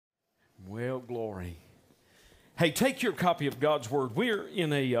Hey, take your copy of God's Word. We're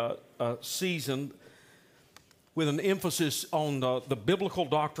in a season with an emphasis on the biblical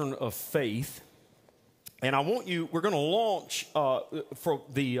doctrine of faith. And we're going to launch for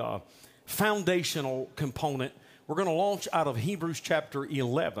the foundational component. We're going to launch out of Hebrews chapter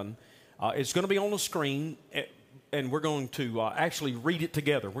 11. It's going to be on the screen, and we're going to actually read it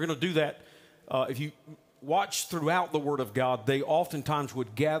together. We're going to do that. If you watch throughout the Word of God, they oftentimes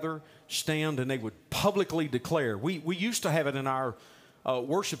would gather, stand, and they would publicly declare. We used to have it in our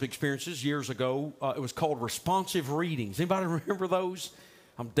worship experiences years ago. It was called responsive readings. Anybody remember those?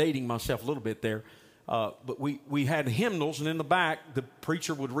 I'm dating myself a little bit there. But we had hymnals, and in the back, the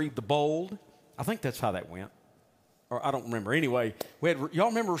preacher would read the bold. I think that's how that went. Or I don't remember. Anyway, y'all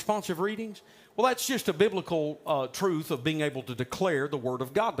remember responsive readings? Well, that's just a biblical truth of being able to declare the Word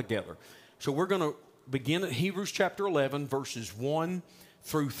of God together. So we're going to begin at Hebrews chapter 11, verses 1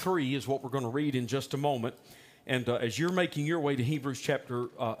 through 3 is what we're going to read in just a moment. And as you're making your way to Hebrews chapter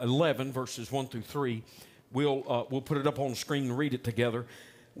 11, verses 1 through 3, we'll put it up on the screen and read it together.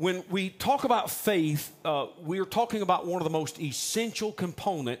 When we talk about faith, we're talking about one of the most essential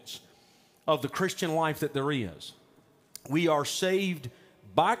components of the Christian life that there is. We are saved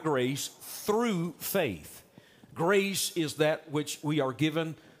by grace through faith. Grace is that which we are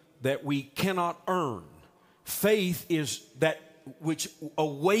given that we cannot earn. Faith is that which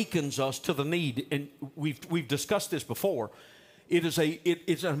awakens us to the need, and we've discussed this before.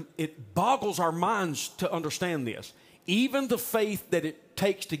 It boggles our minds to understand this. Even the faith that it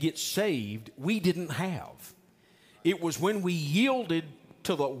takes to get saved, we didn't have. It was when we yielded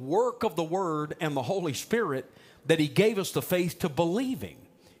to the work of the Word and the Holy Spirit that He gave us the faith to believing.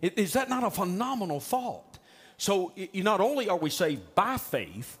 Is that not a phenomenal thought? So not only are we saved by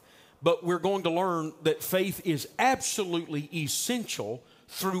faith, but we're going to learn that faith is absolutely essential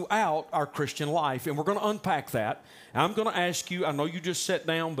throughout our Christian life, and we're going to unpack that. And I'm going to ask you, I know you just sat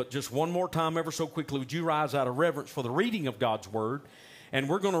down, but just one more time ever so quickly, would you rise out of reverence for the reading of God's Word? And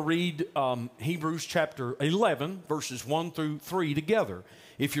we're going to read Hebrews chapter 11, verses 1 through 3 together.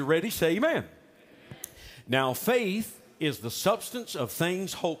 If you're ready, say amen. Now, faith is the substance of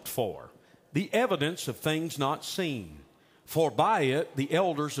things hoped for, the evidence of things not seen. For by it the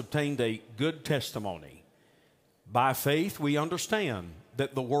elders obtained a good testimony. By faith we understand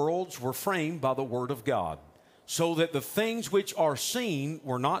that the worlds were framed by the Word of God, so that the things which are seen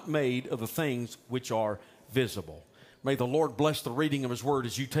were not made of the things which are visible. May the Lord bless the reading of His Word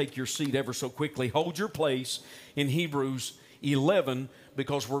as you take your seat ever so quickly. Hold your place in Hebrews 11,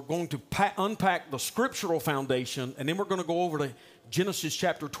 because we're going to unpack the scriptural foundation, and then we're going to go over to Genesis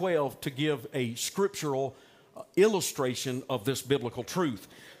chapter 12 to give a scriptural illustration of this biblical truth.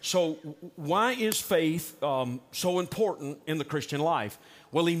 So why is faith so important in the Christian life?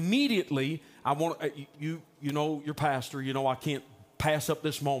 Well, immediately, I want you know, your pastor, you know, I can't pass up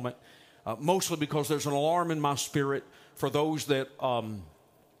this moment, mostly because there's an alarm in my spirit for those that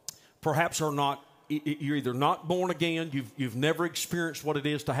perhaps are not, you're either not born again, you've never experienced what it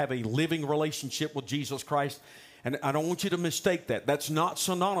is to have a living relationship with Jesus Christ. And I don't want you to mistake that. That's not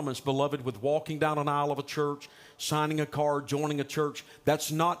synonymous, beloved, with walking down an aisle of a church, signing a card, joining a church.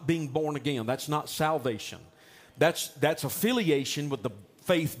 That's not being born again. That's not salvation. That's affiliation with the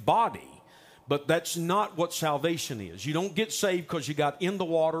faith body. But that's not what salvation is. You don't get saved because you got in the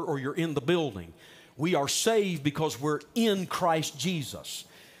water or you're in the building. We are saved because we're in Christ Jesus.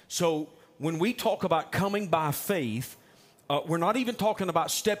 So when we talk about coming by faith, we're not even talking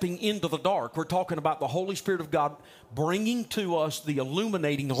about stepping into the dark. We're talking about the Holy Spirit of God bringing to us the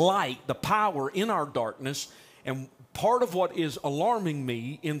illuminating light, the power in our darkness. And part of what is alarming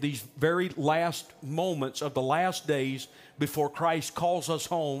me in these very last moments of the last days before Christ calls us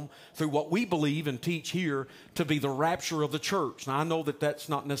home through what we believe and teach here to be the rapture of the church. Now, I know that that's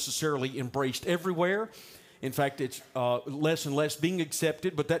not necessarily embraced everywhere. In fact, it's less and less being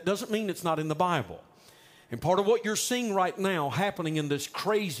accepted, but that doesn't mean it's not in the Bible. And part of what you're seeing right now happening in this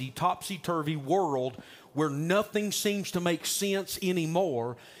crazy, topsy-turvy world where nothing seems to make sense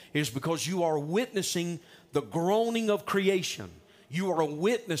anymore is because you are witnessing the groaning of creation. You are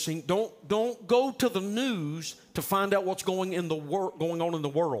witnessing, don't go to the news to find out what's going on in the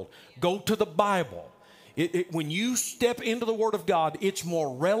world. Go to the Bible. When you step into the Word of God, it's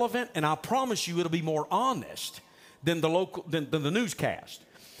more relevant, and I promise you it'll be more honest than the newscast.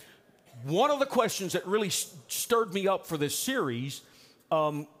 One of the questions that really stirred me up for this series,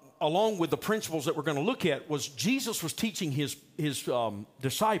 along with the principles that we're going to look at, was Jesus was teaching his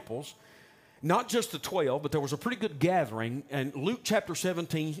disciples, not just the 12, but there was a pretty good gathering. And Luke chapter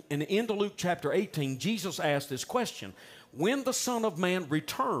 17 and into Luke chapter 18, Jesus asked this question: when the Son of Man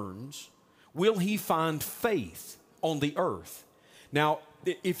returns, will he find faith on the earth? Now,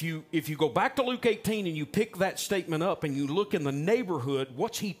 if you go back to Luke 18 and you pick that statement up and you look in the neighborhood,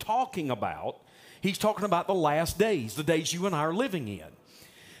 what's he talking about? He's talking about the last days, the days you and I are living in.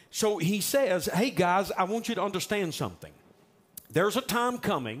 So he says, hey guys, I want you to understand something. There's a time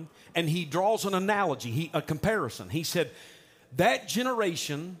coming, and he draws an analogy, a comparison. He said, that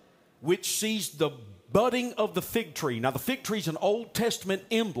generation which sees the budding of the fig tree. Now, the fig tree is an Old Testament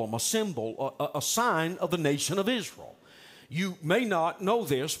emblem, a symbol, a sign of the nation of Israel. You may not know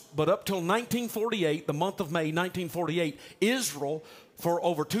this, but up till 1948, the month of May 1948, Israel, for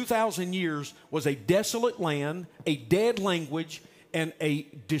over 2,000 years, was a desolate land, a dead language, and a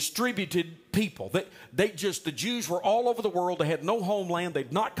distributed people. The Jews were all over the world. They had no homeland.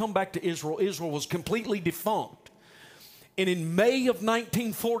 They'd not come back to Israel. Israel was completely defunct. And in May of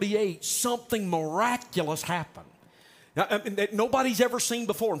 1948, something miraculous happened. Now, that nobody's ever seen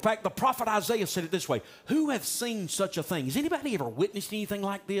before. In fact, the prophet Isaiah said it this way: who hath seen such a thing? Has anybody ever witnessed anything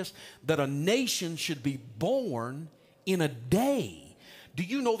like this? That a nation should be born in a day. Do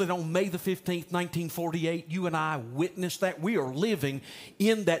you know that on May the 15th, 1948, you and I witnessed that? We are living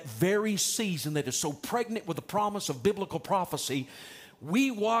in that very season that is so pregnant with the promise of biblical prophecy.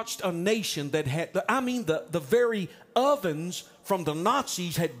 We watched a nation that had, the very ovens from the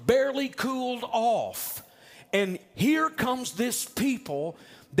Nazis had barely cooled off. And here comes this people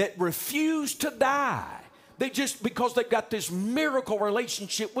that refuse to die. Because they've got this miracle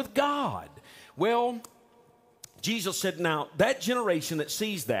relationship with God. Well, Jesus said, now, that generation that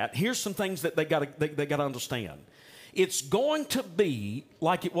sees that, here's some things that they got to understand. It's going to be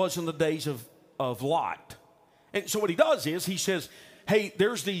like it was in the days of Lot. And so what he does is he says, hey,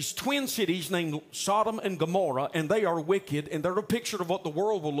 there's these twin cities named Sodom and Gomorrah, and they are wicked, and they're a picture of what the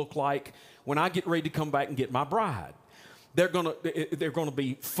world will look like when I get ready to come back and get my bride. They're gonna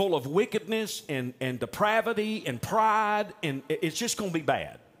be full of wickedness and depravity and pride, and it's just going to be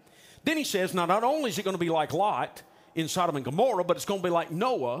bad. Then he says, now not only is it going to be like Lot in Sodom and Gomorrah, but it's going to be like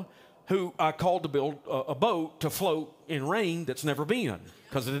Noah, who I called to build a boat to float in rain that's never been,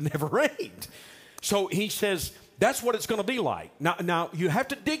 because it had never rained. So he says, that's what it's going to be like. Now you have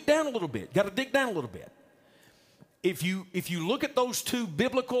to dig down a little bit. Got to dig down a little bit. If you look at those two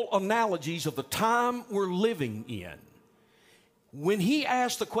biblical analogies of the time we're living in, when he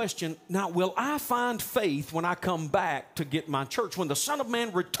asked the question, now will I find faith when I come back to get my church? When the Son of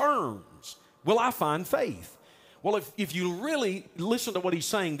Man returns, will I find faith? Well, if you really listen to what he's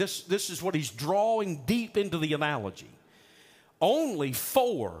saying, this is what he's drawing deep into the analogy. Only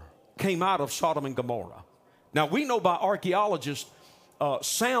 4 came out of Sodom and Gomorrah. Now, we know by archaeologists,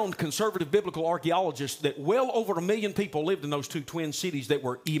 sound conservative biblical archaeologists, that well over 1 million people lived in those two twin cities that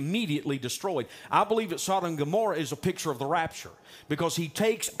were immediately destroyed. I believe that Sodom and Gomorrah is a picture of the rapture, because he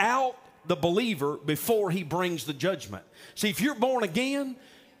takes out the believer before he brings the judgment. See, if you're born again,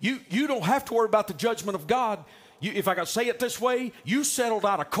 you don't have to worry about the judgment of God. If I got to say it this way, you settled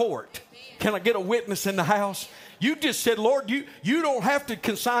out of court. Can I get a witness in the house? You just said, Lord, you don't have to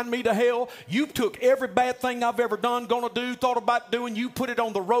consign me to hell. You took every bad thing I've ever done, going to do, thought about doing. You put it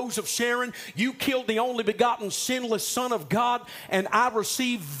on the rose of Sharon. You killed the only begotten sinless Son of God, and I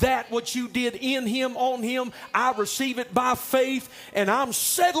receive that, what you did in him, on him. I receive it by faith, and I'm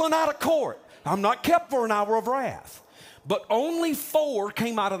settling out of court. I'm not kept for an hour of wrath. But only 4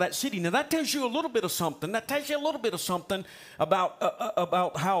 came out of that city. Now, that tells you a little bit of something. That tells you a little bit of something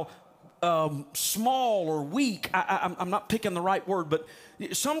about how small or weak, I'm not picking the right word, but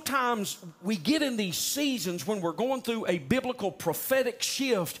sometimes we get in these seasons when we're going through a biblical prophetic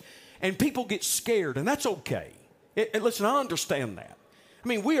shift and people get scared, and that's okay. Listen, I understand that. I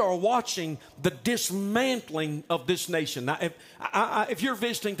mean, we are watching the dismantling of this nation. Now, if you're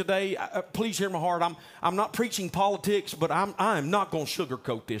visiting today, please hear my heart. I'm not preaching politics, but I am not going to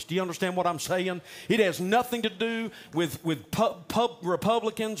sugarcoat this. Do you understand what I'm saying? It has nothing to do with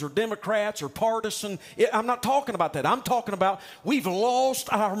Republicans or Democrats or partisan. I'm not talking about that. I'm talking about we've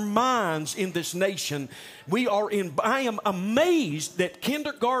lost our minds in this nation. I am amazed that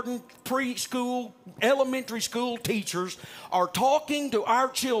kindergarten, preschool, elementary school teachers are talking to our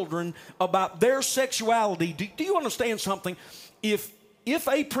children about their sexuality. Do you understand something? If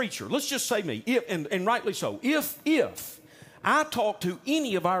a preacher, let's just say me, and rightly so, if I talk to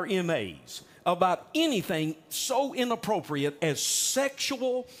any of our MAs about anything so inappropriate as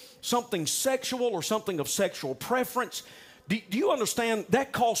something sexual or something of sexual preference, Do you understand?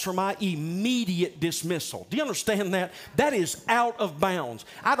 That calls for my immediate dismissal. Do you understand that? That is out of bounds.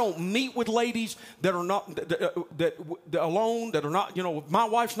 I don't meet with ladies that are not that alone, that are not, my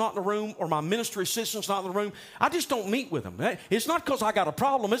wife's not in the room or my ministry assistant's not in the room. I just don't meet with them. It's not because I got a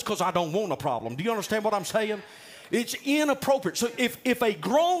problem. It's because I don't want a problem. Do you understand what I'm saying? It's inappropriate. So if a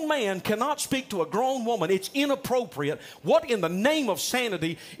grown man cannot speak to a grown woman, it's inappropriate. What in the name of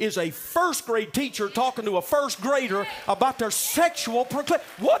sanity is a first grade teacher talking to a first grader about their sexual proclivity?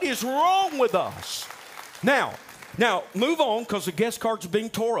 What is wrong with us? Now move on, because the guest cards are being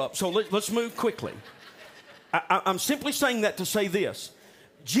tore up. So let's move quickly. I'm simply saying that to say this.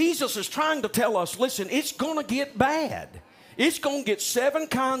 Jesus is trying to tell us, listen, it's going to get bad. It's going to get 7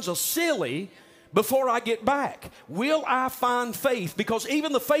 kinds of silly before I get back. Will I find faith? Because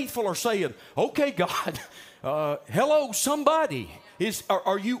even the faithful are saying, okay, God, hello, somebody.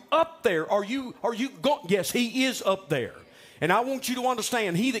 Are you up there? Are you going? Yes, he is up there. And I want you to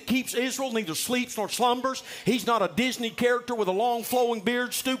understand, he that keeps Israel neither sleeps nor slumbers. He's not a Disney character with a long flowing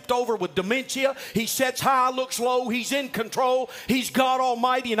beard stooped over with dementia. He sits high, looks low. He's in control. He's God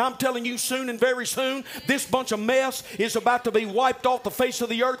Almighty. And I'm telling you, soon and very soon, this bunch of mess is about to be wiped off the face of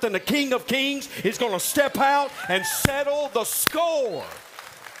the earth, and the King of Kings is going to step out and settle the score.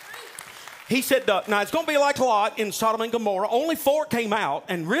 He said, now it's going to be like Lot in Sodom and Gomorrah. Only 4 came out,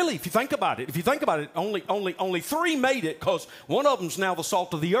 and really, if you think about it, only 3 made it, because one of them's now the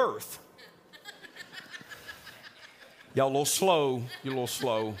salt of the earth. Y'all a little slow. You're a little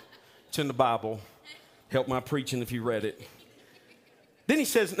slow. It's in the Bible. Help my preaching if you read it. Then he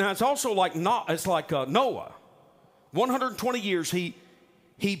says, now it's also like Noah. 120 years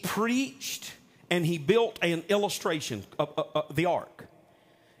he preached and he built an illustration of the ark.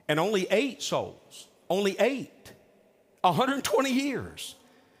 And only 8 souls, only 8, 120 years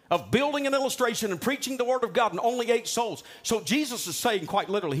of building an illustration and preaching the word of God, and only 8 souls. So Jesus is saying, quite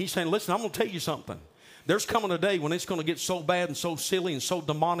literally, he's saying, listen, I'm going to tell you something. There's coming a day when it's going to get so bad and so silly and so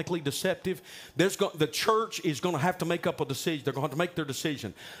demonically deceptive. The church is going to have to make up a decision. They're going to have to make their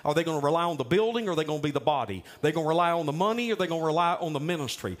decision. Are they going to rely on the building, or are they going to be the body? Are they going to rely on the money, or are they going to rely on the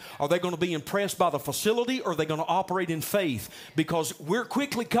ministry? Are they going to be impressed by the facility, or are they going to operate in faith? Because we're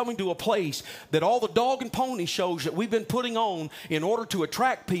quickly coming to a place that all the dog and pony shows that we've been putting on in order to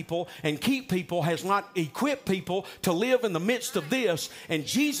attract people and keep people has not equipped people to live in the midst of this. And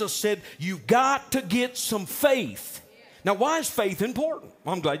Jesus said, you've got to get some faith. Now, why is faith important?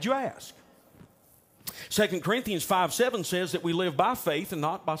 Well, I'm glad you asked. 2 Corinthians 5:7 says that we live by faith and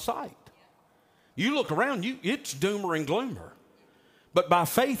not by sight. You look around, it's doomer and gloomer. But by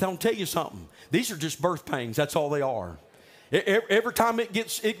faith, I'll tell you something. These are just birth pangs. That's all they are. Every time it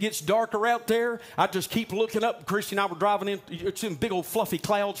gets darker out there, I just keep looking up. Christy and I were driving in. It's in big old fluffy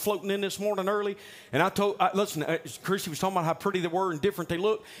clouds floating in this morning early. And listen, Christy was talking about how pretty they were and different they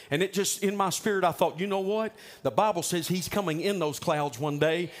look. And it just, in my spirit, I thought, you know what? The Bible says he's coming in those clouds one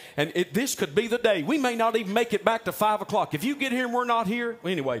day. And this could be the day. We may not even make it back to 5 o'clock. If you get here and we're not here,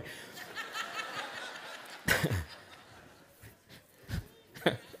 anyway.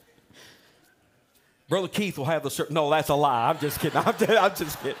 Brother Keith will have the... No, that's a lie. I'm just kidding. I'm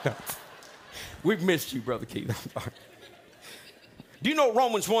just kidding. We've missed you, Brother Keith. I'm sorry. Do you know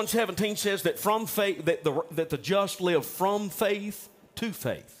Romans 1:17 says that from faith, that the just live from faith to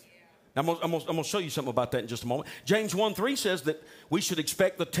faith? Now, I'm going to show you something about that in just a moment. James 1:3 says that we should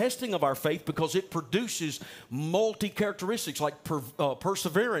expect the testing of our faith because it produces multi-characteristics like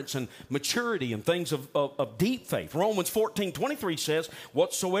perseverance and maturity and things of deep faith. Romans 14:23 says,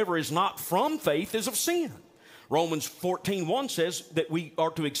 whatsoever is not from faith is of sin. Romans 14:1 says that we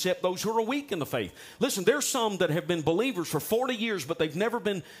are to accept those who are weak in the faith. Listen, there's some that have been believers for 40 years, but they've never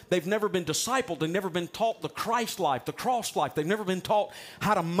been discipled. They've never been taught the Christ life, the cross life. They've never been taught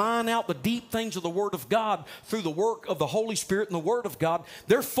how to mine out the deep things of the Word of God through the work of the Holy Spirit and the Word of God.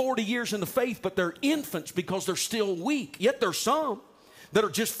 They're 40 years in the faith, but they're infants because they're still weak. Yet there's some that are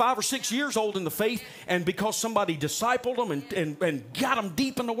just 5 or 6 years old in the faith, and because somebody discipled them and got them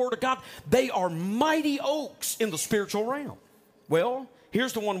deep in the Word of God, they are mighty oaks in the spiritual realm. Well,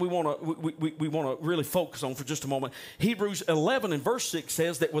 here's the one we want to really focus on for just a moment. Hebrews 11 and verse 6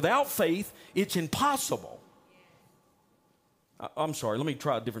 says that without faith, it's impossible. I'm sorry, let me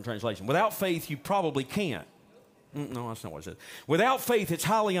try a different translation. Without faith, you probably can't. No, that's not what it says. Without faith, it's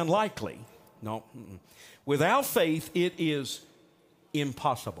highly unlikely. No. Without faith, it is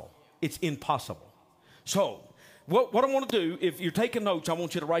impossible. It's impossible. So, what I want to do, if you're taking notes, I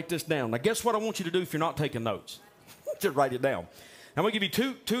want you to write this down. Now, guess what I want you to do if you're not taking notes? Just write it down. I'm going to give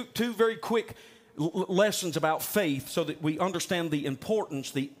you two very quick lessons about faith so that we understand the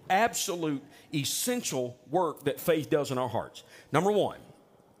importance, the absolute essential work that faith does in our hearts. Number one,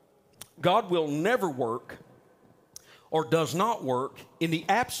 God will never work or does not work in the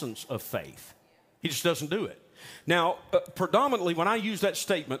absence of faith. He just doesn't do it. Now, predominantly when I use that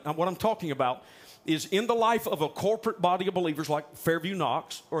statement, what I'm talking about is in the life of a corporate body of believers like Fairview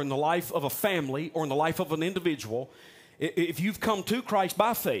Knox, or in the life of a family, or in the life of an individual. If you've come to Christ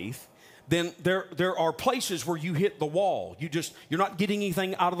by faith, then there are places where you hit the wall. You're not getting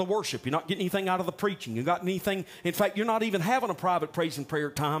anything out of the worship. You're not getting anything out of the preaching. You got anything. In fact, you're not even having a private praise and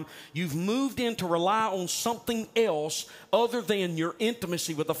prayer time. You've moved in to rely on something else other than your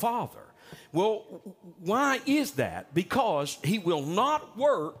intimacy with the Father. Well, why is that? Because He will not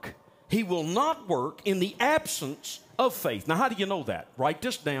work in the absence of faith. Now, how do you know that? Write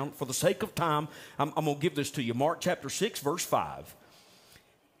this down for the sake of time. I'm going to give this to you. Mark chapter 6, verse 5.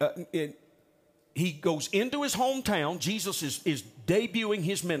 He goes into his hometown. Jesus is debuting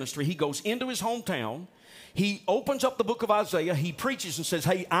his ministry. He goes into his hometown. He opens up the book of Isaiah. He preaches and says,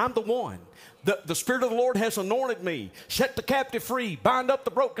 hey, I'm the one. The Spirit of the Lord has anointed me. Set the captive free. Bind up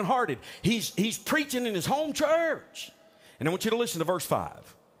the brokenhearted. He's preaching in his home church. And I want you to listen to verse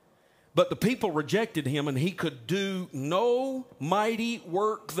 5. But the people rejected him, and he could do no mighty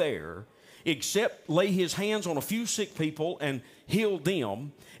work there except lay his hands on a few sick people and heal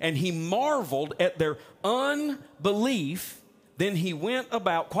them. And he marveled at their unbelief. Then he went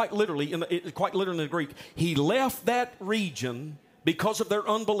about, quite literally in the Greek, he left that region because of their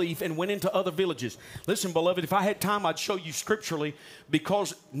unbelief and went into other villages. Listen, beloved, if I had time, I'd show you scripturally,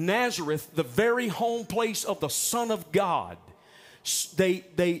 because Nazareth, the very home place of the Son of God,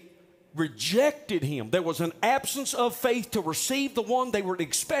 they rejected him. There was an absence of faith to receive the one they were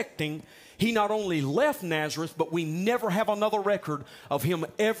expecting. He not only left Nazareth, but we never have another record of him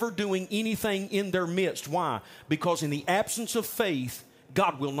ever doing anything in their midst. Why? Because in the absence of faith,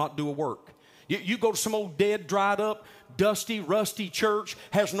 God will not do a work. You go to some old dead, dried up, dusty, rusty church,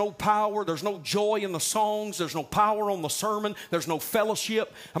 has no power. There's no joy in the songs. There's no power on the sermon. There's no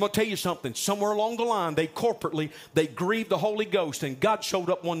fellowship. I'm going to tell you something. Somewhere along the line, they grieved the Holy Ghost. And God showed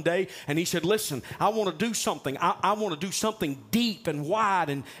up one day and he said, listen, I want to do something. I want to do something deep and wide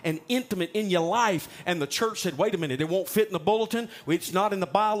and intimate in your life. And the church said, wait a minute, it won't fit in the bulletin. It's not in the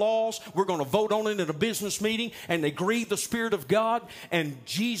bylaws. We're going to vote on it in a business meeting. And they grieved the Spirit of God. And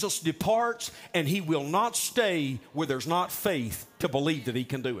Jesus departs, and he will not stay where there's not faith to believe that he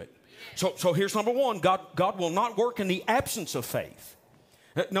can do it. So here's number one. God will not work in the absence of faith.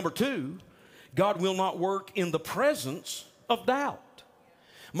 Number two, God will not work in the presence of doubt.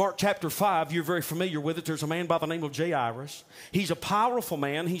 Mark chapter 5, you're very familiar with it. There's a man by the name of Jairus. He's a powerful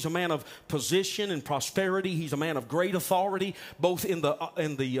man. He's a man of position and prosperity. He's a man of great authority, both in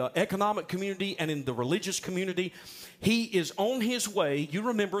the economic community and in the religious community. He is on his way. You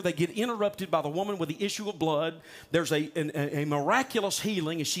remember, they get interrupted by the woman with the issue of blood. There's a miraculous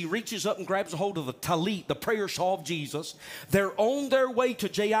healing as she reaches up and grabs a hold of the talit, the prayer shawl of Jesus. They're on their way to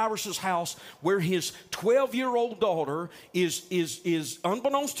Jairus' house, where his 12-year-old daughter is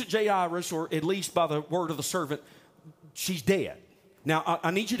unbeknownst to Jairus, or at least by the word of the servant, she's dead. Now, I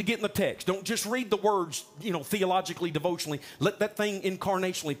need you to get in the text. Don't just read the words, theologically, devotionally. Let that thing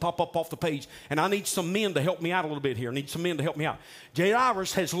incarnationally pop up off the page. And I need some men to help me out a little bit here. I need some men to help me out.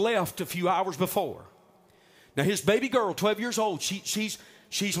 Jairus has left a few hours before. Now, his baby girl, 12 years old, she's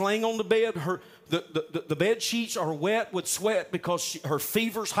laying on the bed. The bed sheets are wet with sweat because her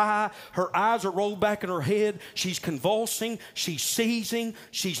fever's high. Her eyes are rolled back in her head. She's convulsing. She's seizing.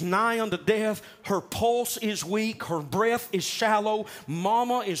 She's nigh unto death. Her pulse is weak. Her breath is shallow.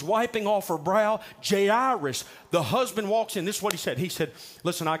 Mama is wiping off her brow. Jairus, the husband, walks in. This is what he said. He said,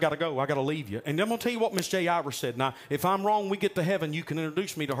 listen, I got to go. I got to leave you. And I'm going to tell you what Miss Jairus said. Now, if I'm wrong, we get to heaven, you can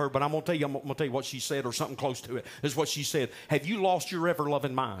introduce me to her, but I'm going to tell you what she said, or something close to it. This is what she said. Have you lost your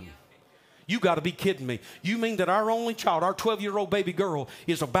ever-loving mind? You got to be kidding me. You mean that our only child, our 12-year-old baby girl,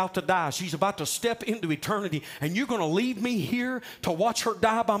 is about to die? She's about to step into eternity, and you're going to leave me here to watch her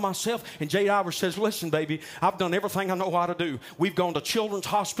die by myself? And Jairus says, listen, baby, I've done everything I know how to do. We've gone to Children's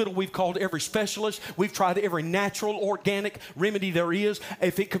Hospital. We've called every specialist. We've tried every natural, organic remedy there is.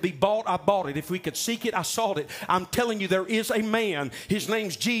 If it could be bought, I bought it. If we could seek it, I sought it. I'm telling you, there is a man. His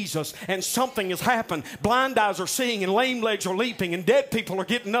name's Jesus, and something has happened. Blind eyes are seeing, and lame legs are leaping, and dead people are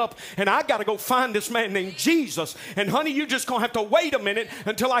getting up, and I got to go find this man named Jesus. And honey, you're just going to have to wait a minute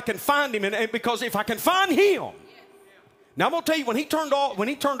until I can find him. And because if I can find him, now I'm going to tell you, when he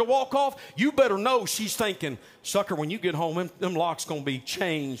turned to walk off, you better know she's thinking, sucker, when you get home, them locks going to be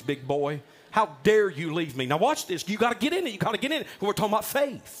changed, big boy. How dare you leave me? Now watch this. You got to get in it. You got to get in it. We're talking about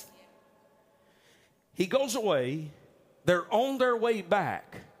faith. He goes away. They're on their way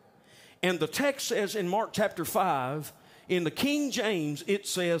back. And the text says in Mark chapter 5, in the King James, it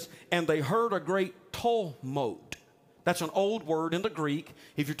says, and they heard a great tumult. That's an old word in the Greek.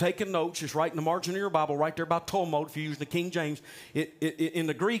 If you're taking notes, just write in the margin of your Bible right there about tumult. If you're using the King James, in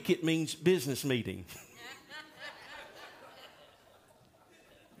the Greek, it means business meeting.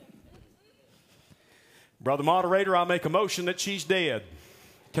 Brother Moderator, I make a motion that she's dead.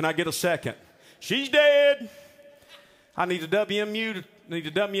 Can I get a second? She's dead. I need a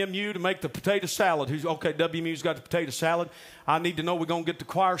WMU to make the potato salad. Okay, WMU's got the potato salad. I need to know we're going to get the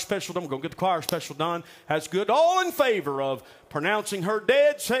choir special done. We're going to get the choir special done. That's good. All in favor of pronouncing her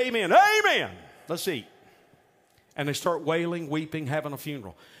dead, say amen. Amen. Let's eat. And they start wailing, weeping, having a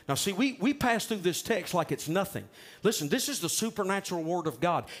funeral. Now, see, we pass through this text like it's nothing. Listen, this is the supernatural Word of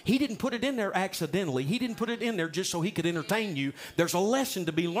God. He didn't put it in there accidentally. He didn't put it in there just so He could entertain you. There's a lesson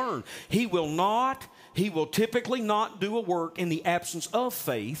to be learned. He will typically not do a work in the absence of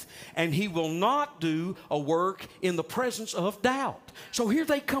faith, and He will not do a work in the presence of doubt. So here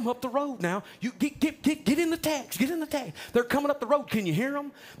they come up the road now. You get in the text. Get in the text. They're coming up the road. Can you hear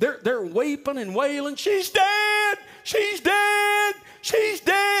them? They're weeping and wailing. She's dead. She's dead. She's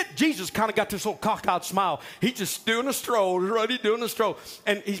dead. Jesus kind of got this little cockeyed smile. He's just doing a stroll. He's doing a stroll.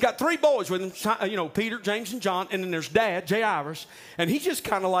 And he's got 3 boys with him, Peter, James, and John. And then there's Dad, Jairus. And he's just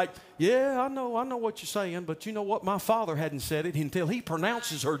kind of like, yeah, I know what you're saying. But you know what? My father hadn't said it until he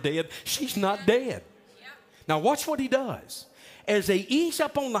pronounces her dead. She's not dead. Yeah. Now watch what he does. As they ease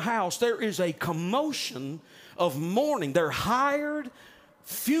up on the house, there is a commotion of mourning. They're hired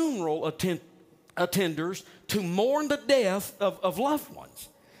funeral attenders to mourn the death of loved ones.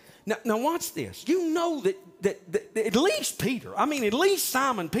 Now watch this. You know that at least Peter, at least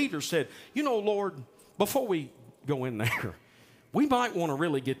Simon Peter said, Lord, before we go in there, we might want to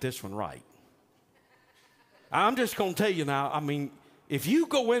really get this one right. I'm just going to tell you now, if you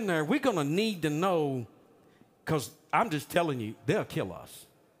go in there, we're going to need to know, because I'm just telling you, they'll kill us.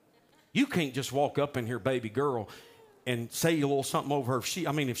 You can't just walk up in here, baby girl, and say a little something over her.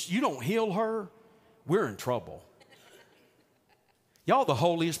 If you don't heal her, we're in trouble. Y'all the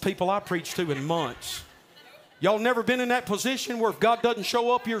holiest people I preached to in months. Y'all never been in that position where if God doesn't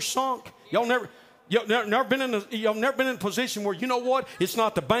show up, you're sunk? Y'all never been in a position where, you know what? It's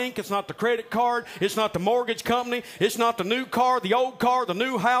not the bank, it's not the credit card, it's not the mortgage company, it's not the new car, the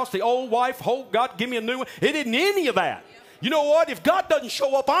new house, the old wife. Oh, God, give me a new one. It isn't any of that. You know what? If God doesn't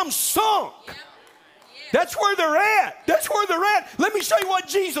show up, I'm sunk. That's where they're at. That's where they're at. Let me show you what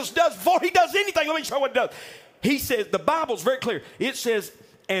Jesus does before He does anything. Let me show you what He does. He says, the Bible's very clear. It says,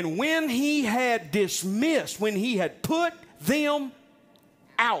 and when He had dismissed, when He had put them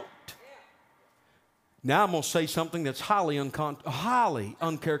out. Now I'm going to say something that's highly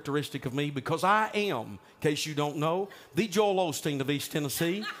uncharacteristic of me, because I am, in case you don't know, the Joel Osteen of East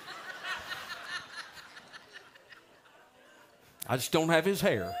Tennessee. I just don't have his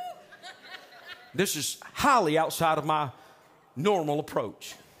hair. This is highly outside of my normal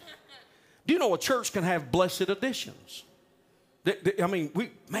approach. Do you know a church can have blessed additions?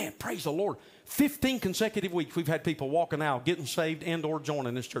 Praise the Lord. 15 consecutive weeks we've had people walking out, getting saved and or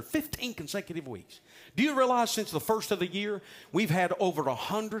joining this church. 15 consecutive weeks. Do you realize since the first of the year, we've had over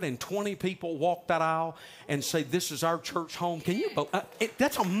 120 people walk that aisle and say, this is our church home? Can you believe?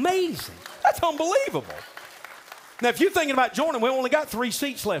 That's amazing. That's unbelievable. Now, if you're thinking about joining, we only got 3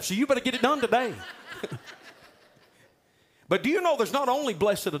 seats left, so you better get it done today. But do you know there's not only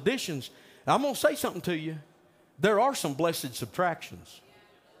blessed additions? I'm going to say something to you. There are some blessed subtractions.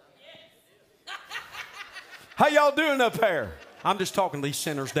 How y'all doing up there? I'm just talking to these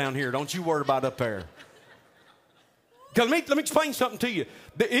sinners down here. Don't you worry about up there. Because let me explain something to you.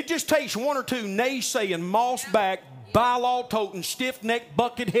 It just takes 1 or 2 naysaying, moss-back, bylaw-toting, stiff-necked,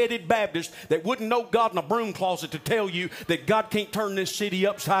 bucket-headed Baptists that wouldn't know God in a broom closet to tell you that God can't turn this city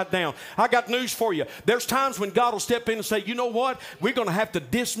upside down. I got news for you. There's times when God will step in and say, you know what? We're going to have to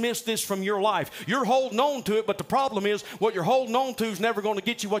dismiss this from your life. You're holding on to it, but the problem is what you're holding on to is never going to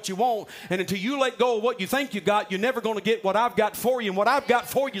get you what you want. And until you let go of what you think you got, you're never going to get what I've got for you. And what I've got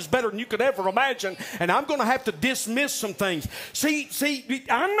for you is better than you could ever imagine. And I'm going to have to dismiss some things. See,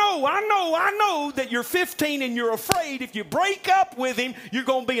 I know that you're 15 and you're afraid. If you break up with him, you're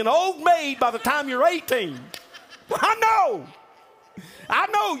going to be an old maid by the time you're 18. I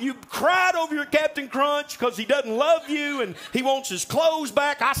know you cried over your Captain Crunch because he doesn't love you and he wants his clothes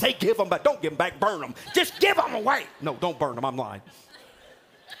back. I say give them back. Don't give them back. Burn them. Just give them away. No, don't burn them. I'm lying.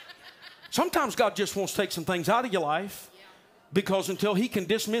 Sometimes God just wants to take some things out of your life because until He can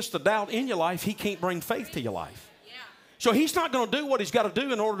dismiss the doubt in your life, He can't bring faith to your life. So he's not going to do what he's got to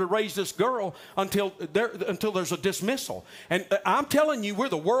do in order to raise this girl until there's a dismissal. And I'm telling you, we're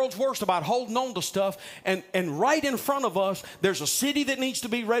the world's worst about holding on to stuff. And right in front of us, there's a city that needs to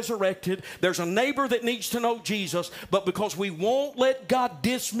be resurrected. There's a neighbor that needs to know Jesus. But because we won't let God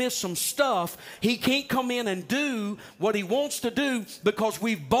dismiss some stuff, he can't come in and do what he wants to do because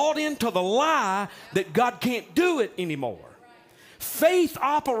we've bought into the lie that God can't do it anymore. Faith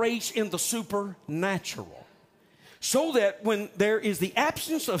operates in the supernatural. So that when there is the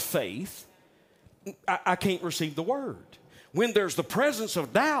absence of faith, I can't receive the word. When there's the presence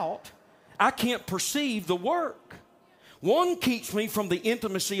of doubt, I can't perceive the work. One keeps me from the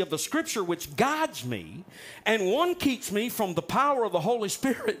intimacy of the Scripture, which guides me, and one keeps me from the power of the Holy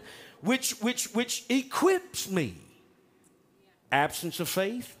Spirit, which equips me. Absence of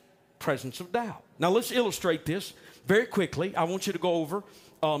faith, presence of doubt. Now let's illustrate this very quickly. I want you to go over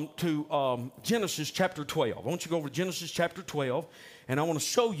to Genesis chapter 12. I want you to go over to Genesis chapter 12, and I want to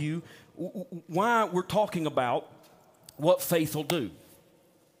show you why we're talking about what faith will do.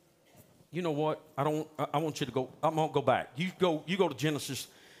 You know what? I want you to go. I'm going to go back. You go to Genesis.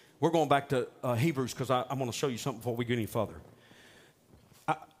 We're going back to Hebrews because I'm going to show you something before we get any further.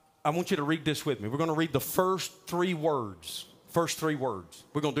 I want you to read this with me. We're going to read the first three words. First three words.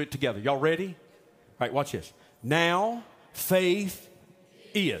 We're going to do it together. Y'all ready? All right, watch this. Now, faith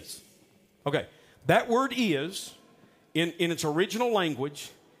is. Okay, that word is, in its original language,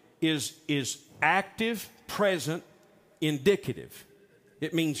 is active, present, indicative.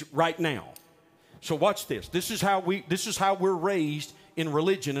 It means right now. So watch this. This is how we're raised in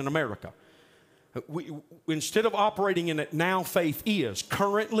religion in America. Instead of operating in it, now faith is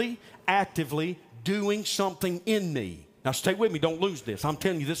currently, actively doing something in me. Now stay with me. Don't lose this. I'm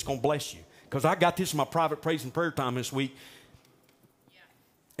telling you, this is going to bless you because I got this in my private praise and prayer time this week.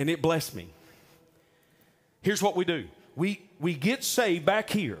 And it blessed me. Here's what we do. We get saved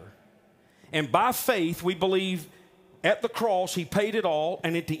back here. And by faith, we believe at the cross, he paid it all.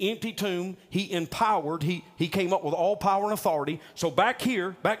 And at the empty tomb, he empowered. He came up with all power and authority. So back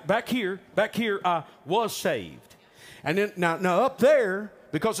here, I was saved. And then now up there,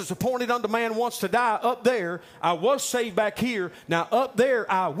 because it's appointed unto man once to die, up there, I was saved back here. Now up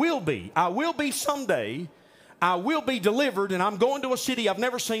there, I will be. I will be someday. I will be delivered, and I'm going to a city I've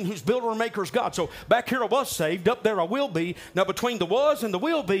never seen whose builder and maker is God. So back here I was saved. Up there I will be. Now between the was and the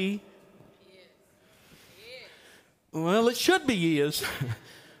will be, well, it should be is,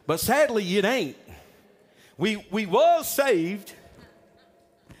 but sadly it ain't. We was saved,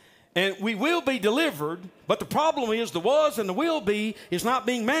 and we will be delivered, but the problem is the was and the will be is not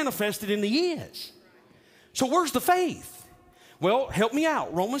being manifested in the is. So where's the faith? Well, help me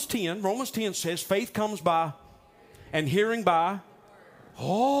out. Romans 10 says faith comes by and hearing by.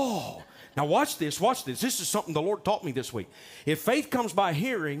 Oh, now watch this. This is something the Lord taught me this week. If faith comes by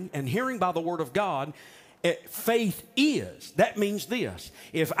hearing and hearing by the word of God, faith is. That means this.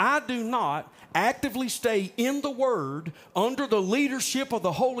 If I do not actively stay in the word under the leadership of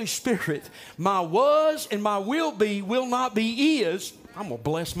the Holy Spirit, my was and my will be will not be is. I'm going to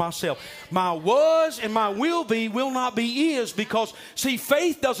bless myself. My was and my will not be is, because, see,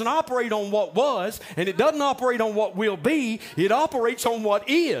 faith doesn't operate on what was, and it doesn't operate on what will be. It operates on what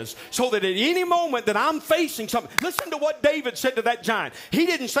is, so that at any moment that I'm facing something. Listen to what David said to that giant. He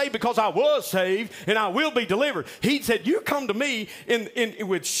didn't say, because I was saved and I will be delivered. He said, you come to me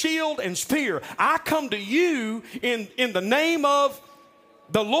with shield and spear. I come to you in the name of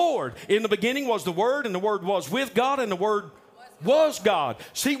the Lord. In the beginning was the Word, and the Word was with God, and the Word was God.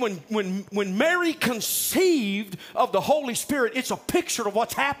 See, when Mary conceived of the Holy Spirit, it's a picture of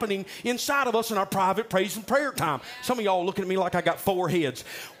what's happening inside of us in our private praise and prayer time. Some of y'all looking at me like I got four heads.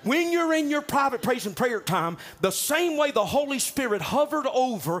 When you're in your private praise and prayer time, the same way the Holy Spirit hovered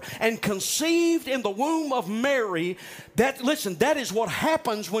over and conceived in the womb of Mary, that is what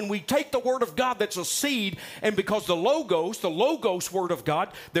happens when we take the Word of God that's a seed, and because the Logos Word of God,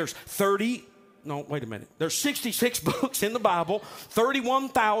 there's 66 books in the Bible,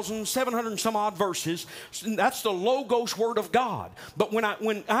 31,700 and some odd verses. That's the Logos Word of God. But when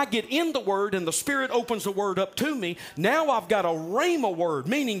I get in the Word and the Spirit opens the Word up to me, now I've got a Rhema word,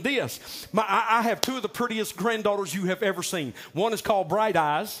 meaning this. I have two of the prettiest granddaughters you have ever seen. One is called Bright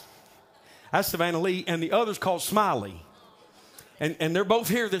Eyes. That's Savannah Lee. And the other's called Smiley. And they're both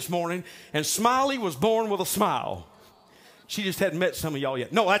here this morning. And Smiley was born with a smile. She just hadn't met some of y'all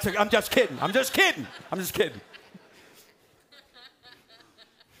yet. No, I'm just kidding.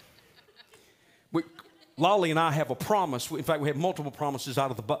 Lolly and I have a promise. In fact, we have multiple promises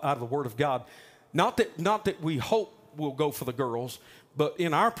out of the Word of God. Not that we hope we'll go for the girls, But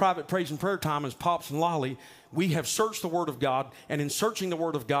in our private praise and prayer time as Pops and Lolly, we have searched the Word of God, and in searching the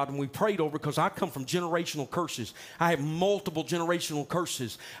Word of God, and we prayed over, because I come from generational curses. I have multiple generational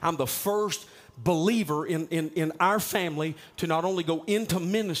curses. I'm the first believer in our family to not only go into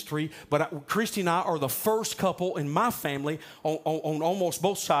ministry, but Christy and I are the first couple in my family on almost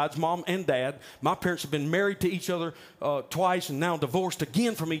both sides, mom and dad. My parents have been married to each other twice and now divorced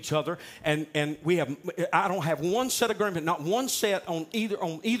again from each other. And I don't have one set of grandparents, not one set on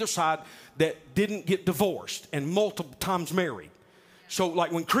either side that didn't get divorced and multiple times married. So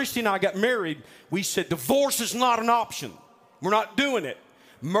like when Christy and I got married, we said divorce is not an option. We're not doing it.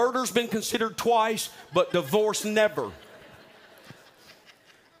 Murder's been considered twice, but divorce never.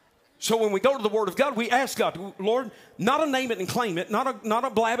 So when we go to the Word of God, we ask God, Lord, not a name it and claim it, not a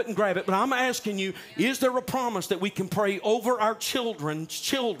blab it and grab it, but I'm asking you, is there a promise that we can pray over our children's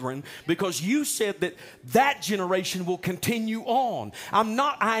children? Because you said that generation will continue on.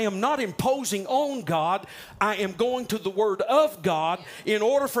 I am not imposing on God. I am going to the Word of God in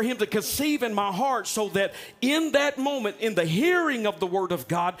order for Him to conceive in my heart, so that in that moment, in the hearing of the Word of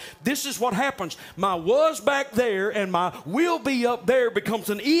God, this is what happens. My was back there and my will be up there becomes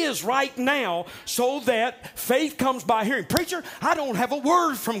an is right now, so that faith comes by hearing. Preacher, I don't have a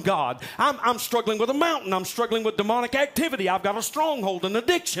word from God. I'm struggling with a mountain. I'm struggling with demonic activity. I've got a stronghold, an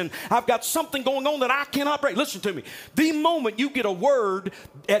addiction. I've got something going on that I cannot break. Listen to me. The moment you get a word,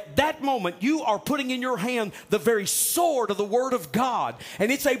 at that moment you are putting in your hand the very sword of the Word of God, and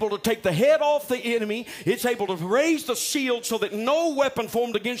it's able to take the head off the enemy. It's able to raise the shield so that no weapon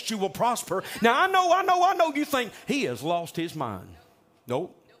formed against you will prosper. Now I know you think he has lost his mind.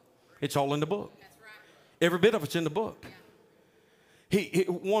 Nope. It's all in the book. Every bit of it's in the book.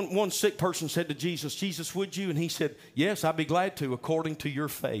 One sick person said to Jesus, Jesus, would you? And he said, yes, I'd be glad to, according to your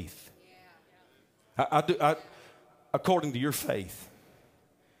faith. According to your faith.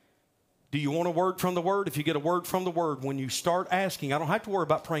 Do you want a word from the Word? If you get a word from the Word, when you start asking, I don't have to worry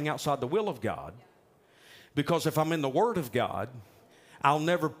about praying outside the will of God. Because if I'm in the Word of God, I'll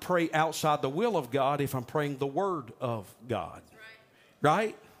never pray outside the will of God if I'm praying the Word of God.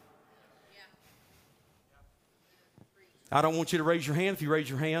 Right? I don't want you to raise your hand. If you raise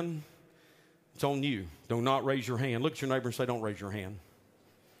your hand, it's on you. Do not raise your hand. Look at your neighbor and say, don't raise your hand.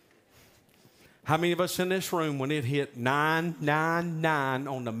 How many of us in this room, when it hit 999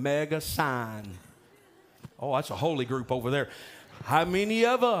 on the mega sign? Oh, that's a holy group over there. How many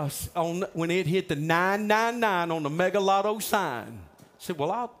of us, when it hit the 999 on the mega lotto sign, said,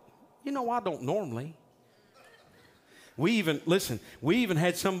 well, I don't normally. We even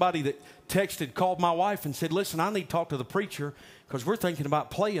had somebody that called my wife and said, listen, I need to talk to the preacher because we're thinking about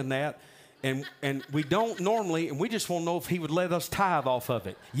playing that, and we don't normally, and we just want to know if he would let us tithe off of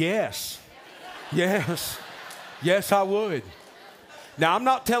it. Yes, I would. Now, I'm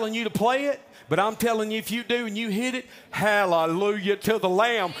not telling you to play it, but I'm telling you, if you do and you hit it, hallelujah to the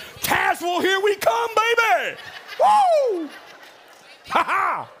Lamb. Tazewell, here we come, baby. Woo!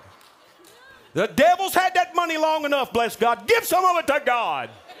 Ha-ha! The devil's had that money long enough, bless God. Give some of it to God.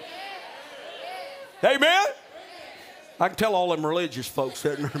 Amen? I can tell all them religious folks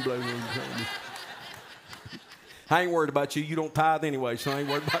sitting there. I ain't worried about you. You don't tithe anyway, so I ain't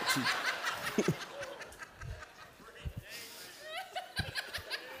worried about you.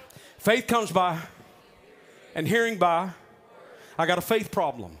 Faith comes by and hearing by. I got a faith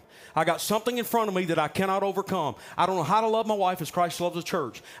problem. I got something in front of me that I cannot overcome. I don't know how to love my wife as Christ loves the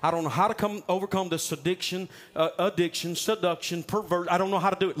church. I don't know how to overcome this addiction, seduction, perversion. I don't know how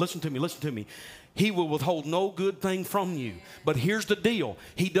to do it. Listen to me. He will withhold no good thing from you. But here's the deal.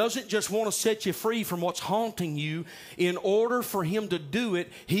 He doesn't just want to set you free from what's haunting you. In order for Him to do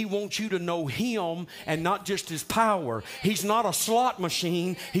it, He wants you to know Him and not just His power. He's not a slot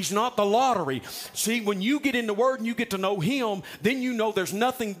machine. He's not the lottery. See, when you get in the Word and you get to know Him, then you know there's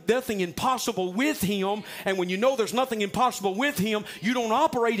nothing impossible with Him. And when you know there's nothing impossible with Him, you don't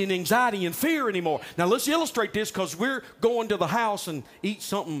operate in anxiety and fear anymore. Now, let's illustrate this because we're going to the house and eat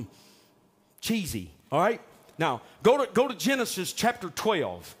something cheesy, all right? Now, go to Genesis chapter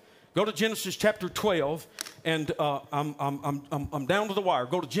 12. Go to Genesis chapter 12, and I'm down to the wire.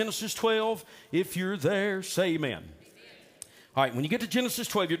 Go to Genesis 12. If you're there, say amen. All right, when you get to Genesis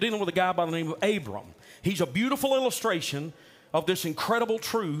 12, you're dealing with a guy by the name of Abram. He's a beautiful illustration of this incredible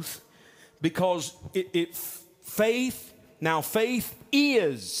truth because faith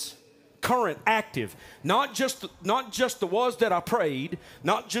is current, active. Not just the was that I prayed,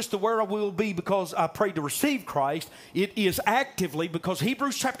 not just the where I will be because I prayed to receive Christ. It is actively, because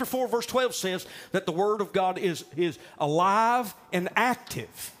Hebrews chapter 4 verse 12 says that the Word of God is alive and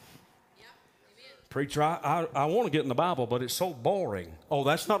active. Preacher, I want to get in the Bible, but it's so boring. Oh,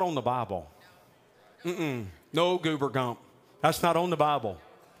 that's not on the Bible. No, Goober Gump. That's not on the Bible.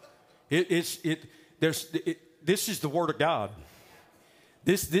 This is the Word of God.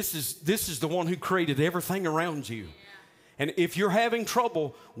 This is the one who created everything around you. And if you're having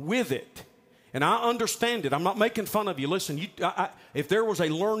trouble with it, and I understand it, I'm not making fun of you. Listen, if there was a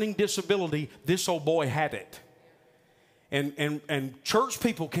learning disability, this old boy had it. And church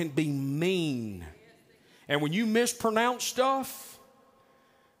people can be mean. And when you mispronounce stuff,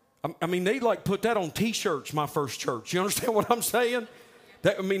 I mean, they like put that on T-shirts, my first church. You understand what I'm saying?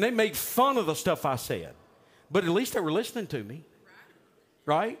 They made fun of the stuff I said. But at least they were listening to me.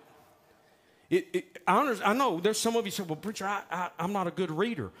 Right? I know there's some of you say, well, preacher, I'm not a good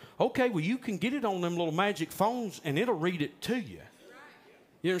reader. Okay, well, you can get it on them little magic phones, and it'll read it to you.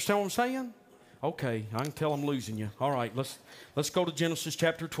 You understand what I'm saying? Okay, I can tell I'm losing you. All right, let's go to Genesis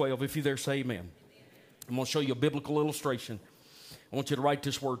chapter 12. If you're there, say amen. I'm going to show you a biblical illustration. I want you to write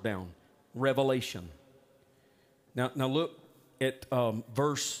this word down, revelation. Now look at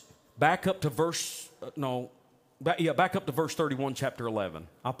back up to verse 31, chapter 11.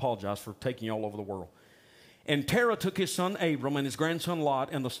 I apologize for taking you all over the world. And Terah took his son Abram and his grandson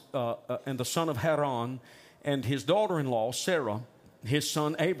Lot and the son of Haran and his daughter-in-law Sarah, his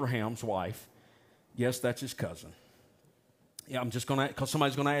son Abraham's wife. Yes, that's his cousin. Yeah, I'm just going to, because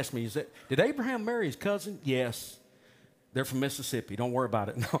somebody's going to ask me, did Abraham marry his cousin? Yes. They're from Mississippi. Don't worry about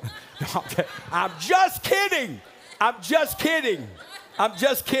it. No, I'm just kidding. I'm just kidding.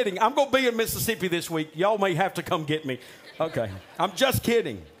 I'm going to be in Mississippi this week. Y'all may have to come get me. Okay. I'm just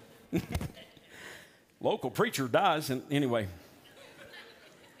kidding. Local preacher dies. And anyway.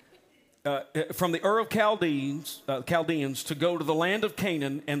 From the Ur of Chaldeans to go to the land of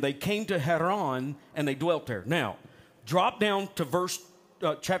Canaan, and they came to Haran, and they dwelt there. Now, drop down to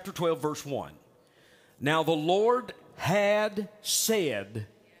chapter 12, verse 1. Now the Lord had said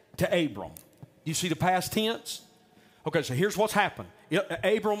to Abram. You see the past tense? Okay, so here's what's happened.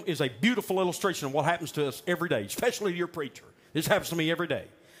 Abram is a beautiful illustration of what happens to us every day, especially to your preacher. This happens to me every day.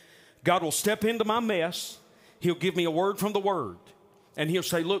 God will step into my mess. He'll give me a word from the Word. And he'll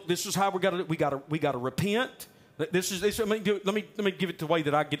say, look, this is how we got to repent. Let me give it the way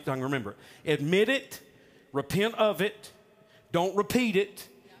that I can remember it. Admit it, repent of it, don't repeat it,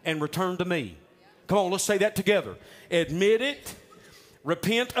 and return to me. Come on, let's say that together. Admit it,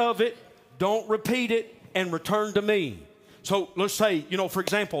 repent of it, don't repeat it, and return to me. So let's say, for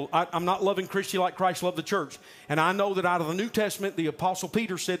example, I'm not loving Christy like Christ loved the church. And I know that out of the New Testament, the Apostle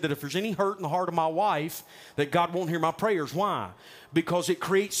Peter said that if there's any hurt in the heart of my wife, that God won't hear my prayers. Why? Because it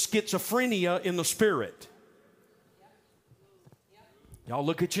creates schizophrenia in the spirit. Y'all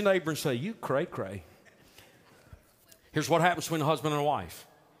look at your neighbor and say, you cray-cray. Here's what happens between a husband and a wife.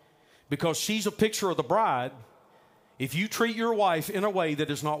 Because she's a picture of the bride, if you treat your wife in a way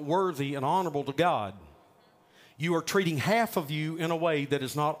that is not worthy and honorable to God, you are treating half of you in a way that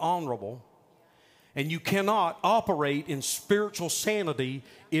is not honorable, and you cannot operate in spiritual sanity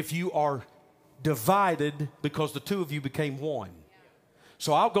if you are divided because the two of you became one.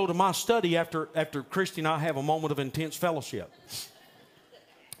 So I'll go to my study after Christy and I have a moment of intense fellowship.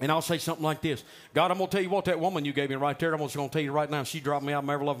 And I'll say something like this. God, I'm going to tell you what, that woman you gave me right there, I'm just going to tell you right now, she dropped me out of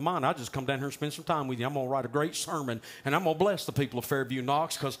my ever loving mind. I just come down here and spend some time with you. I'm going to write a great sermon, and I'm going to bless the people of Fairview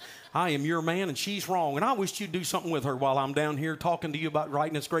Knox because I am your man and she's wrong. And I wish you'd do something with her while I'm down here talking to you about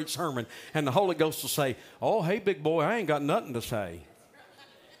writing this great sermon. And the Holy Ghost will say, oh, hey, big boy, I ain't got nothing to say.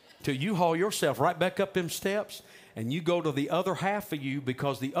 Till you haul yourself right back up them steps and you go to the other half of you,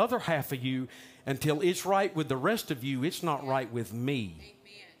 because the other half of you, until it's right with the rest of you, it's not right with me.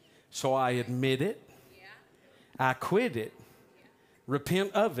 So I admit it, I quit it,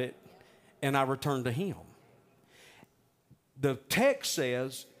 repent of it, and I return to Him. The text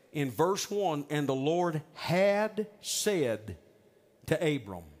says in verse 1, and the Lord had said to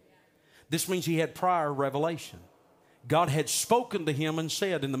Abram. This means he had prior revelation. God had spoken to him and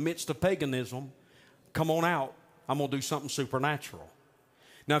said in the midst of paganism, come on out, I'm going to do something supernatural.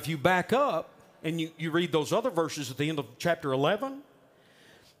 Now if you back up and you read those other verses at the end of chapter 11,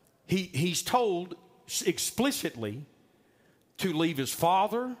 He's told explicitly to leave his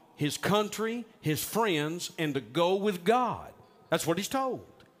father, his country, his friends, and to go with God. That's what he's told.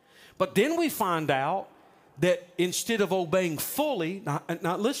 But then we find out that instead of obeying fully,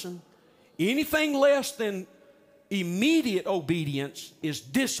 now listen, anything less than immediate obedience is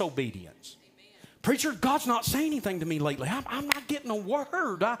disobedience. Preacher, God's not saying anything to me lately. I'm not getting a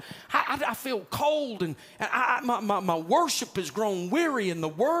word. I feel cold, and my worship has grown weary, and the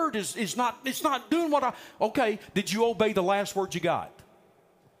word is not doing what I... Okay, did you obey the last word you got?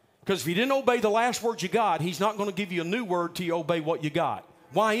 Because if you didn't obey the last word you got, he's not going to give you a new word till you obey what you got.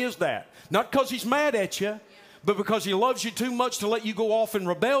 Why is that? Not because he's mad at you, but because he loves you too much to let you go off in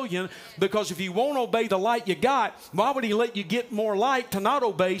rebellion. Because if you won't obey the light you got, why would he let you get more light to not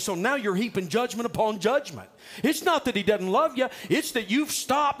obey? So now you're heaping judgment upon judgment. It's not that he doesn't love you. It's that you've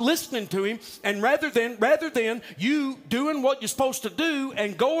stopped listening to him. And rather than you doing what you're supposed to do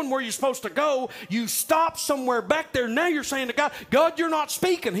and going where you're supposed to go, you stop somewhere back there. Now you're saying to God, God, you're not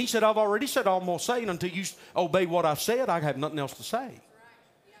speaking. He said, I've already said all I'm going to say. And until you obey what I've said, I have nothing else to say.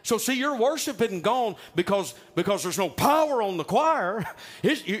 So see, your worship isn't gone because there's no power on the choir.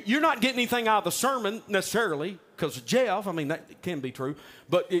 You're not getting anything out of the sermon necessarily because of Jeff. I mean, that can be true.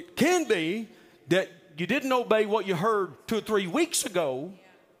 But it can be that you didn't obey what you heard 2 or 3 weeks ago.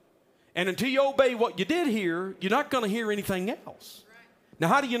 And until you obey what you did hear, you're not going to hear anything else. Now,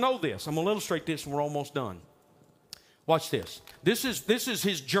 how do you know this? I'm going to illustrate this and we're almost done. Watch this. This is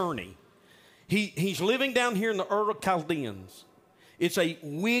his journey. He's living down here in the Ur of Chaldeans. It's a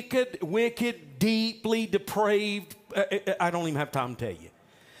wicked, deeply depraved, I don't even have time to tell you.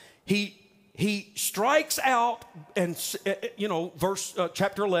 He strikes out, and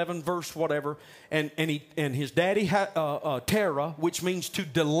chapter 11, verse whatever, and his daddy had Terah, which means to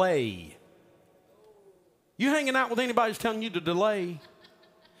delay. You hanging out with anybody who's telling you to delay?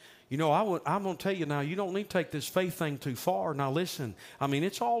 You know, I'm going to tell you now, you don't need to take this faith thing too far. Now listen, I mean,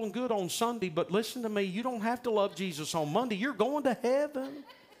 it's all good on Sunday, but listen to me, you don't have to love Jesus on Monday. You're going to heaven.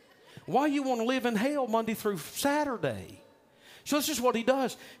 Why you want to live in hell Monday through Saturday? So this is what he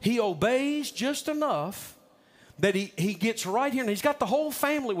does. He obeys just enough that he gets right here, and he's got the whole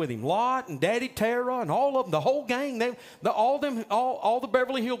family with him. Lot and Daddy Terah and all of them, the whole gang, all the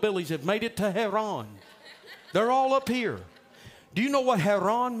Beverly Hillbillies have made it to Haran. They're all up here. Do you know what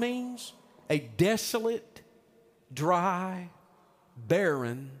Haran means? A desolate, dry,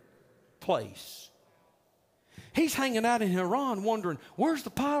 barren place. He's hanging out in Haran wondering, where's the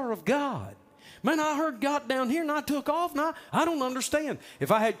power of God? Man, I heard God down here and I took off. Now I don't understand.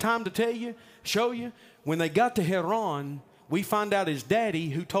 If I had time to tell you, show you, when they got to Haran, we find out his daddy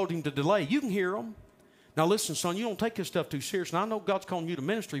who told him to delay. You can hear him. Now listen, son, you don't take this stuff too serious. Now I know God's calling you to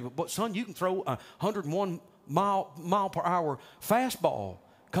ministry, but son, you can throw 101 mile per hour fastball.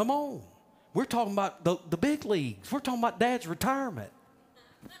 Come on. We're talking about the big leagues. We're talking about dad's retirement.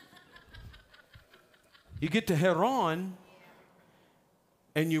 You get to Haran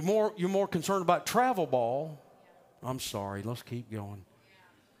and you're more concerned about travel ball. I'm sorry, let's keep going.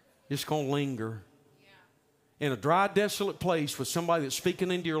 It's going to linger. In a dry, desolate place with somebody that's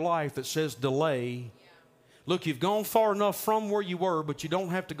speaking into your life that says delay. Look, you've gone far enough from where you were, but you don't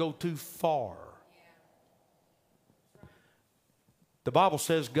have to go too far. The Bible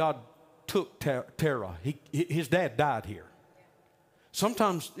says God took Terah. His dad died here.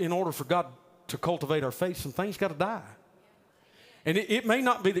 Sometimes in order for God to cultivate our faith, some things got to die. And it may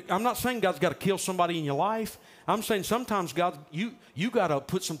not be, I'm not saying God's got to kill somebody in your life. I'm saying sometimes God, you got to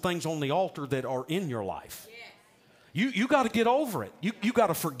put some things on the altar that are in your life. You got to get over it. You got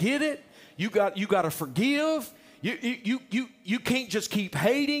to forget it. You got to forgive. You can't just keep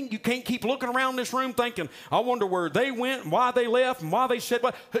hating. You can't keep looking around this room thinking, I wonder where they went and why they left and why they said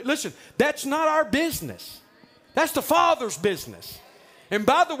what. Listen, that's not our business. That's the Father's business. And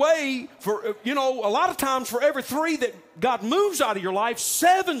by the way, a lot of times for every 3 that God moves out of your life,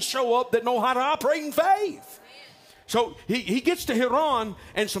 7 show up that know how to operate in faith. So he gets to Haran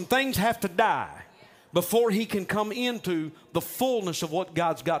and some things have to die before he can come into the fullness of what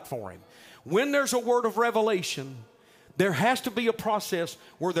God's got for him. When there's a word of revelation, there has to be a process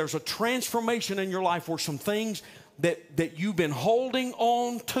where there's a transformation in your life where some things that you've been holding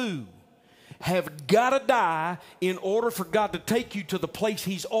on to have got to die in order for God to take you to the place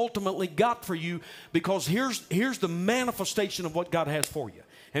he's ultimately got for you, because here's the manifestation of what God has for you.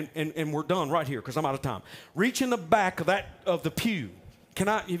 And we're done right here because I'm out of time. Reach in the back of the pew.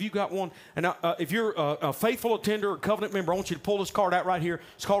 Have you got one? And if you're a faithful attender or covenant member, I want you to pull this card out right here.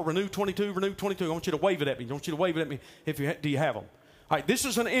 It's called Renew 22, Renew 22. I want you to wave it at me. I want you to wave it at me do you have them? All right, this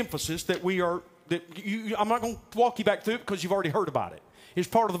is an emphasis that I'm not going to walk you back through it because you've already heard about it. It's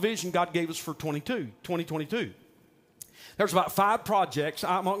part of the vision God gave us for 2022. There's about 5 projects.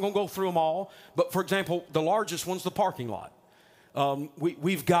 I'm not going to go through them all. But, for example, the largest one's the parking lot.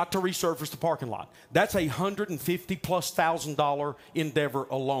 We've got to resurface the parking lot. That's $150,000+ endeavor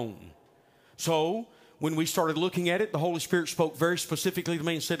alone. So when we started looking at it, the Holy Spirit spoke very specifically to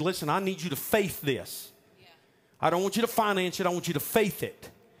me and said, listen, I need you to faith this. Yeah. I don't want you to finance it. I want you to faith it.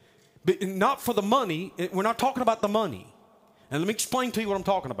 But not for the money. We're not talking about the money. And let me explain to you what I'm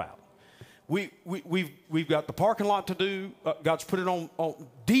talking about. we've got the parking lot to do. God's put it on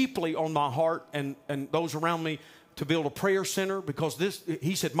deeply on my heart and those around me to build a prayer center, because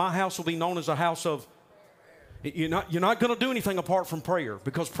he said, my house will be known as a house of. You're not going to do anything apart from prayer,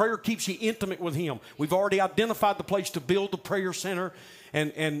 because prayer keeps you intimate with Him. We've already identified the place to build the prayer center,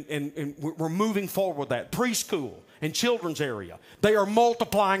 and we're moving forward with that. Preschool and children's area. They are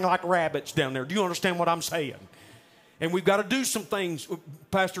multiplying like rabbits down there. Do you understand what I'm saying? And we've got to do some things.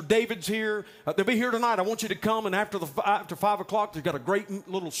 Pastor David's here. They'll be here tonight. I want you to come, and after 5 o'clock, they've got a great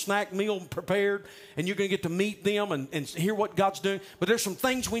little snack meal prepared, and you're going to get to meet them and hear what God's doing. But there's some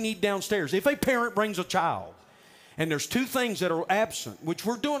things we need downstairs. If a parent brings a child, and there's two things that are absent, which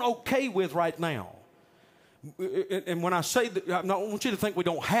we're doing okay with right now. And when I say that, I don't want you to think we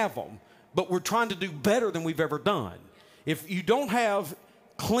don't have them, but we're trying to do better than we've ever done. If you don't have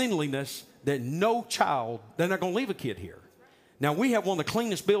cleanliness, then no child, they're not going to leave a kid here. Now, we have one of the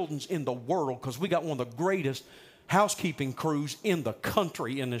cleanest buildings in the world, because we got one of the greatest housekeeping crews in the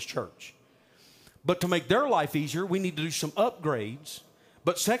country in this church. But to make their life easier, we need to do some upgrades.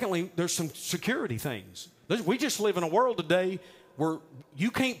 But secondly, there's some security things. We just live in a world today where you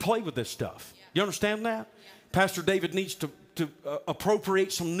can't play with this stuff. You understand that? Pastor David needs to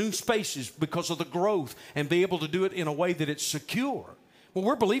appropriate some new spaces because of the growth and be able to do it in a way that it's secure. Well,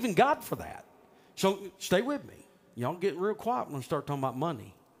 we're believing God for that. So stay with me. Y'all get real quiet when I start talking about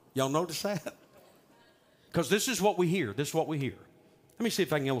money. Y'all notice that? Because this is what we hear. This is what we hear. Let me see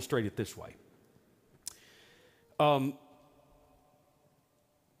if I can illustrate it this way.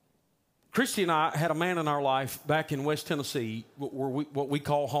 Christy and I had a man in our life back in West Tennessee, what we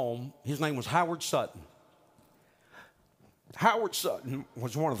call home. His name was Howard Sutton. Howard Sutton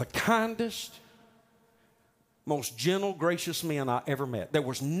was one of the kindest, most gentle, gracious men I ever met. There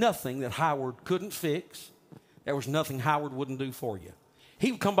was nothing that Howard couldn't fix. There was nothing Howard wouldn't do for you.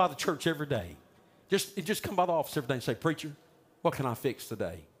 He would come by the church every day. Just come by the office every day and say, "Preacher, what can I fix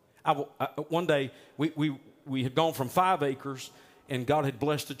today?" One day, we had gone from 5 acres, and God had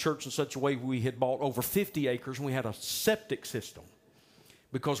blessed the church in such a way we had bought over 50 acres, and we had a septic system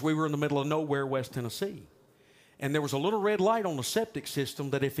because we were in the middle of nowhere, West Tennessee. And there was a little red light on the septic system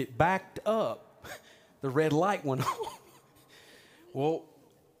that if it backed up, the red light went on. Well,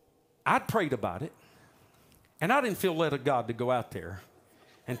 I'd prayed about it, and I didn't feel led of God to go out there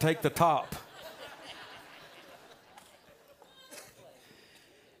and take the top.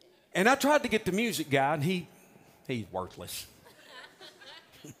 And I tried to get the music guy, and he's worthless.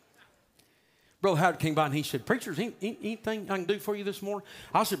 Brother Howard came by and he said, "Preacher, anything I can do for you this morning?"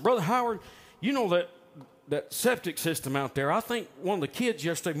 I said, "Brother Howard, you know that septic system out there, I think one of the kids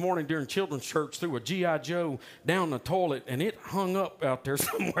yesterday morning during children's church threw a G.I. Joe down the toilet, and it hung up out there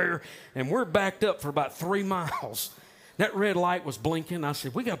somewhere, and we're backed up for about 3 miles. That red light was blinking." I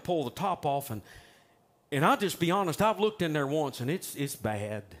said, "We got to pull the top off." And I'll just be honest, I've looked in there once, and it's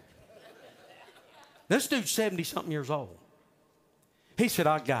bad. This dude's 70-something years old. He said,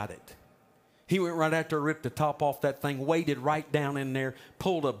 "I got it." He went right out there, ripped the top off that thing, waded right down in there,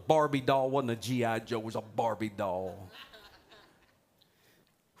 pulled a Barbie doll. Wasn't a G.I. Joe, it was a Barbie doll.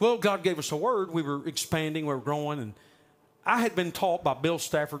 Well, God gave us a word. We were expanding, we were growing, and I had been taught by Bill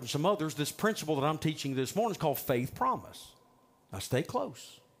Stafford and some others this principle that I'm teaching this morning is called faith promise. Now, stay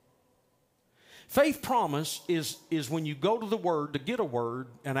close. Faith promise is when you go to the Word to get a word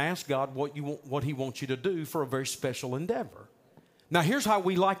and ask God what He wants you to do for a very special endeavor. Now, here's how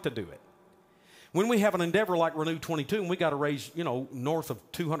we like to do it. When we have an endeavor like Renew 22 and we got to raise, north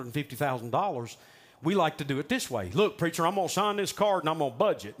of $250,000, we like to do it this way. "Look, preacher, I'm going to sign this card and I'm going to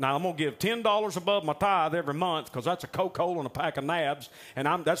budget. Now, I'm going to give $10 above my tithe every month because that's a Coca-Cola and a pack of nabs, and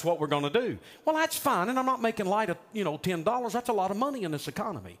that's what we're going to do." Well, that's fine, and I'm not making light of, $10. That's a lot of money in this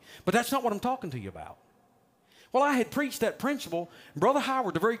economy. But that's not what I'm talking to you about. Well, I had preached that principle. Brother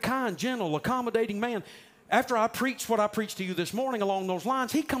Howard, the very kind, gentle, accommodating man, after I preached what I preached to you this morning along those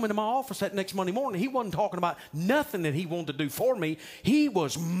lines, he come into my office that next Monday morning. He wasn't talking about nothing that he wanted to do for me. He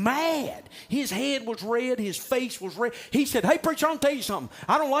was mad. His head was red. His face was red. He said, "Hey, preacher, I'll tell you something.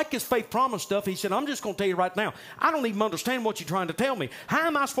 I don't like this faith promise stuff." He said, "I'm just going to tell you right now, I don't even understand what you're trying to tell me. How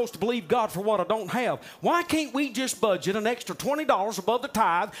am I supposed to believe God for what I don't have? Why can't we just budget an extra $20 above the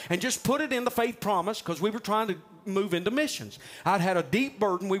tithe and just put it in the faith promise?" Because we were trying to move into missions. I'd had a deep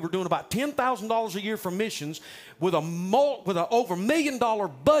burden. We were doing about $10,000 a year for missions. with an over $1 million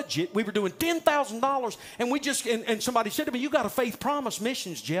budget. We were doing $10,000, and we just and somebody said to me, "You got a faith promise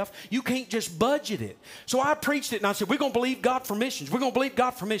missions, Jeff. You can't just budget it." So I preached it, and I said, "We're going to believe God for missions. We're going to believe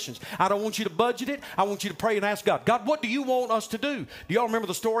God for missions. I don't want you to budget it. I want you to pray and ask God, God, what do you want us to do?" Do y'all remember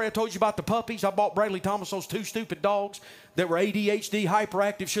the story I told you about the puppies? I bought Bradley Thomas those 2 stupid dogs that were ADHD,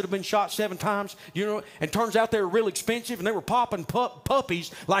 hyperactive, should have been shot 7 times, you know, and turns out they were real expensive, and they were popping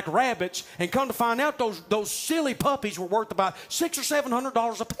puppies like rabbits, and come to find out those silly puppies were worth about $600 or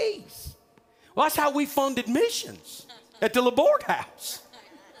 $700 a piece. Well, that's how we funded missions at the LaBorg house.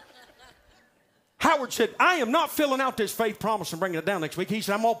 Howard said, "I am not filling out this faith promise and bringing it down next week." He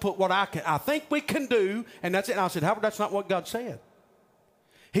said, "I'm going to put what I think we can do, and that's it." And I said, "Howard, that's not what God said."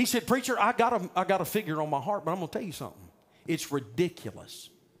 He said, "Preacher, I got a figure on my heart, but I'm going to tell you something. It's ridiculous."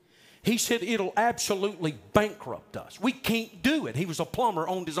 He said, "It'll absolutely bankrupt us. We can't do it." He was a plumber,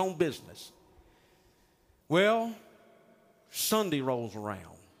 owned his own business. Well, Sunday rolls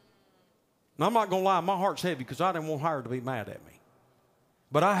around. And I'm not going to lie, my heart's heavy because I didn't want Howard to be mad at me.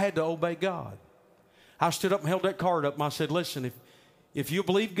 But I had to obey God. I stood up and held that card up, and I said, "Listen, if you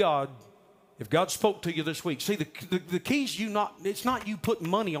believe God, if God spoke to you this week," see, the key's it's not you putting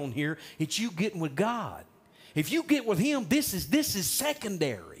money on here, it's you getting with God. If you get with Him, this is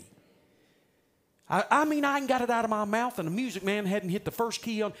secondary. I mean, I got it out of my mouth, and the music man hadn't hit the first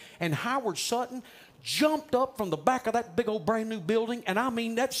key on, and Howard Sutton jumped up from the back of that big old brand new building, and I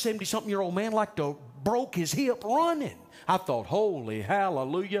mean, that 70-something-year-old man like to broke his hip running. I thought, holy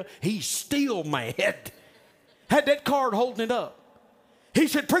hallelujah, he's still mad. Had that card holding it up. He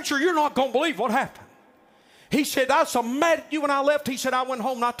said, "Preacher, you're not going to believe what happened." He said, "I was so mad at you when I left." He said, "I went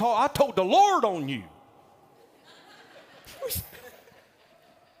home and I told the Lord on you."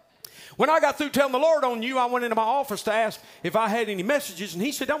 When I got through telling the Lord on you, I went into my office to ask if I had any messages, and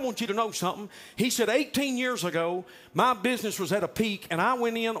he said, "I want you to know something." He said, 18 years ago, my business was at a peak, and I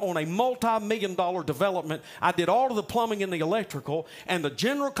went in on a multi-million-dollar development. I did all of the plumbing and the electrical, and the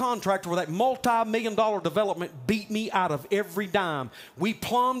general contractor for that multi-million-dollar development beat me out of every dime. We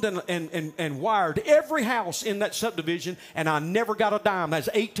plumbed and wired every house in that subdivision, and I never got a dime. That's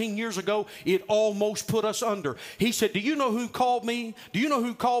 18 years ago. It almost put us under. He said, "Do you know who called me? Do you know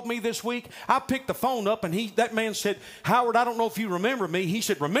who called me this week?" I picked the phone up, and that man said, "Howard, I don't know if you remember me." He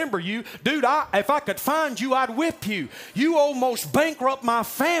said, "Remember you? Dude, if I could find you, I'd whip you. You almost bankrupt my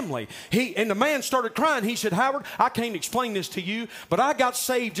family." And the man started crying. He said, "Howard, I can't explain this to you, but I got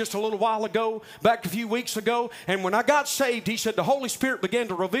saved just a little while ago, back a few weeks ago, and when I got saved," he said, "the Holy Spirit began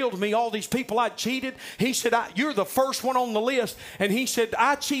to reveal to me all these people I'd cheated." He said, "You're the first one on the list." And he said,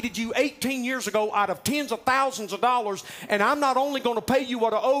 "I cheated you 18 years ago out of tens of thousands of dollars, and I'm not only going to pay you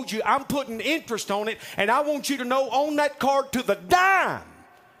what I owed you, I'm putting interest on it, and I want you to know on that card to the dime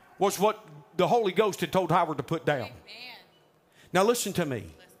was what the Holy Ghost had told Howard to put down." Amen. Now listen to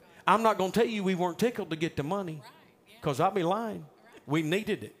me. I'm not going to tell you we weren't tickled to get the money, because I'd be lying. We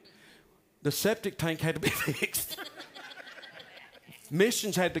needed it. The septic tank had to be fixed.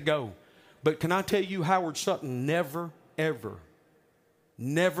 Missions had to go. But can I tell you, Howard Sutton never, ever,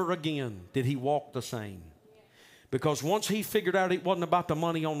 never again did he walk the same. Because once he figured out it wasn't about the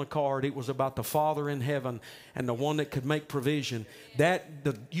money on the card, it was about the Father in heaven and the one that could make provision.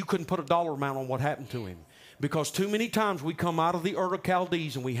 You couldn't put a dollar amount on what happened to him. Because too many times we come out of the Ur of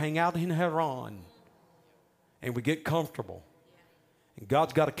Chaldees and we hang out in Haran and we get comfortable. And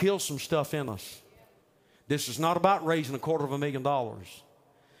God's got to kill some stuff in us. This is not about raising $250,000.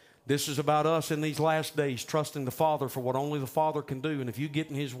 This is about us in these last days trusting the Father for what only the Father can do. And if you get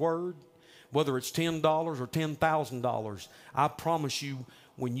in His Word, whether it's $10 or $10,000, I promise you,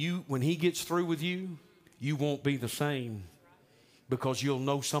 when He gets through with you, you won't be the same, because you'll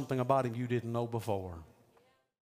know something about Him you didn't know before.